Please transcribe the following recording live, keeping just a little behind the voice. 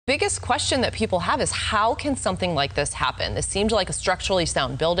Biggest question that people have is how can something like this happen? This seemed like a structurally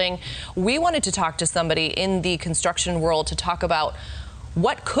sound building. We wanted to talk to somebody in the construction world to talk about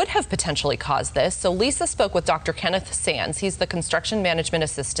what could have potentially caused this. So Lisa spoke with Dr. Kenneth Sands. He's the construction management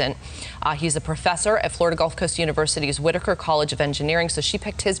assistant. He's a professor at Florida Gulf Coast University's Whitaker College of Engineering. So she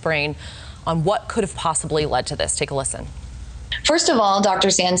picked his brain on what could have possibly led to this. Take a listen. First of all, Dr.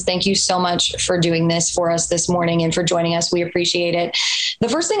 Sands, thank you so much for doing this for us this morning and for joining us. We appreciate it. The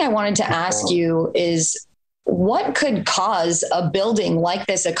first thing I wanted to ask you is what could cause a building like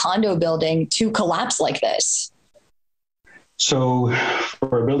this, a condo building, to collapse like this? So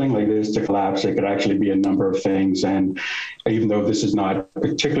for a building like this to collapse, it could actually be a number of things. And even though this is not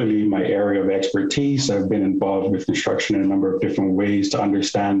particularly my area of expertise, I've been involved with construction in a number of different ways to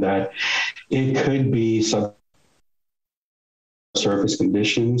understand that it could be surface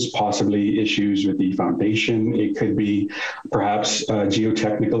conditions, possibly issues with the foundation. It could be perhaps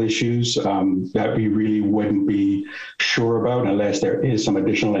geotechnical issues that we really wouldn't be sure about unless there is some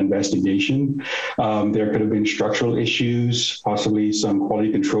additional investigation. There could have been structural issues, possibly some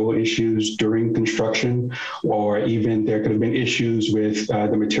quality control issues during construction, or even there could have been issues with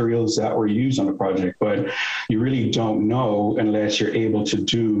the materials that were used on the project. But you really don't know unless you're able to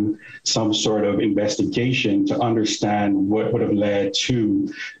do some sort of investigation to understand what would have led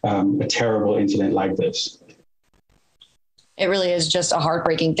to a terrible incident like this. It really is just a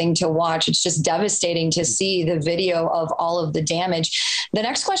heartbreaking thing to watch. It's just devastating to see the video of all of the damage. The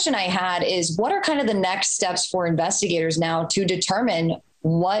next question I had is, what are kind of the next steps for investigators now to determine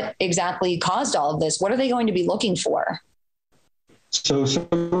what exactly caused all of this? What are they going to be looking for? So some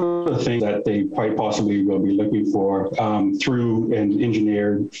of the things that they quite possibly will be looking for through an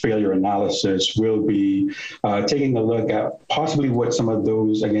engineered failure analysis will be taking a look at possibly what some of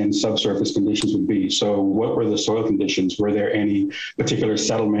those, again, subsurface conditions would be. So what were the soil conditions? Were there any particular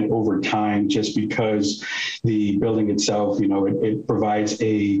settlement over time just because the building itself, it provides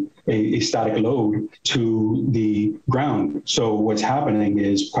a static load to the ground. So what's happening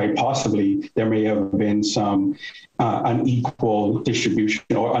is quite possibly there may have been some unequal distribution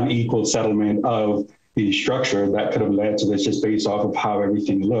or unequal settlement of the structure that could have led to this just based off of how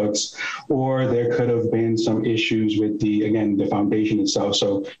everything looks. Or there could have been some issues with the foundation itself.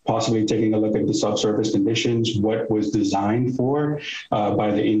 So possibly taking a look at the subsurface conditions, what was designed for by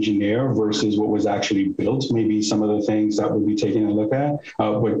the engineer versus what was actually built. Maybe some of the things that we'll be taking a look at,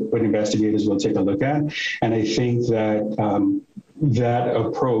 what investigators will take a look at. And I think that that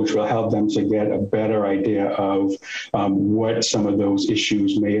approach will help them to get a better idea of what some of those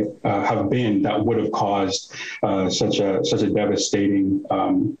issues may have been that would have caused such a devastating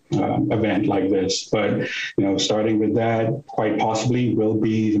event like this. But starting with that, quite possibly will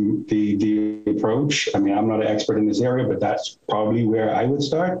be the approach. I mean, I'm not an expert in this area, but that's probably where I would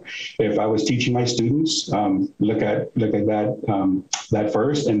start if I was teaching my students. Look at that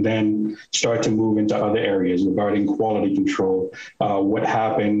first, and then start to move into other areas regarding quality control. What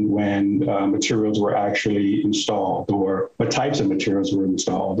happened when materials were actually installed, or what types of materials were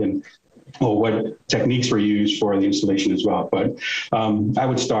installed, and what techniques were used for the installation as well. But I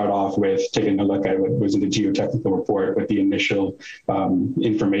would start off with taking a look at what was in the geotechnical report, what the initial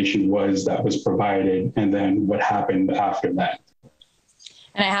information was that was provided, and then what happened after that.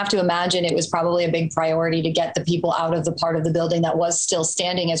 And I have to imagine it was probably a big priority to get the people out of the part of the building that was still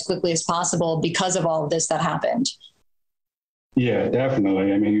standing as quickly as possible because of all of this that happened. Yeah,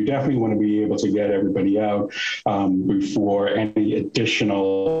 definitely. I mean, you definitely want to be able to get everybody out before any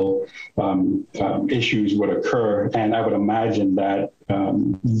additional issues would occur. And I would imagine that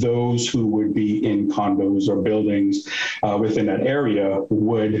those who would be in condos or buildings within that area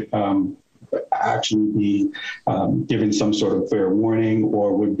would actually be given some sort of fair warning,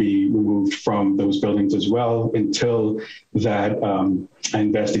 or would be removed from those buildings as well until that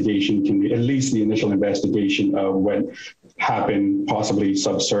investigation can be, at least the initial investigation of what happened, possibly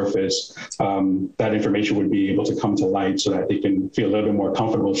subsurface, that information would be able to come to light so that they can feel a little bit more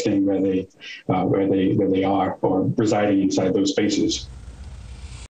comfortable staying where they are or residing inside those spaces.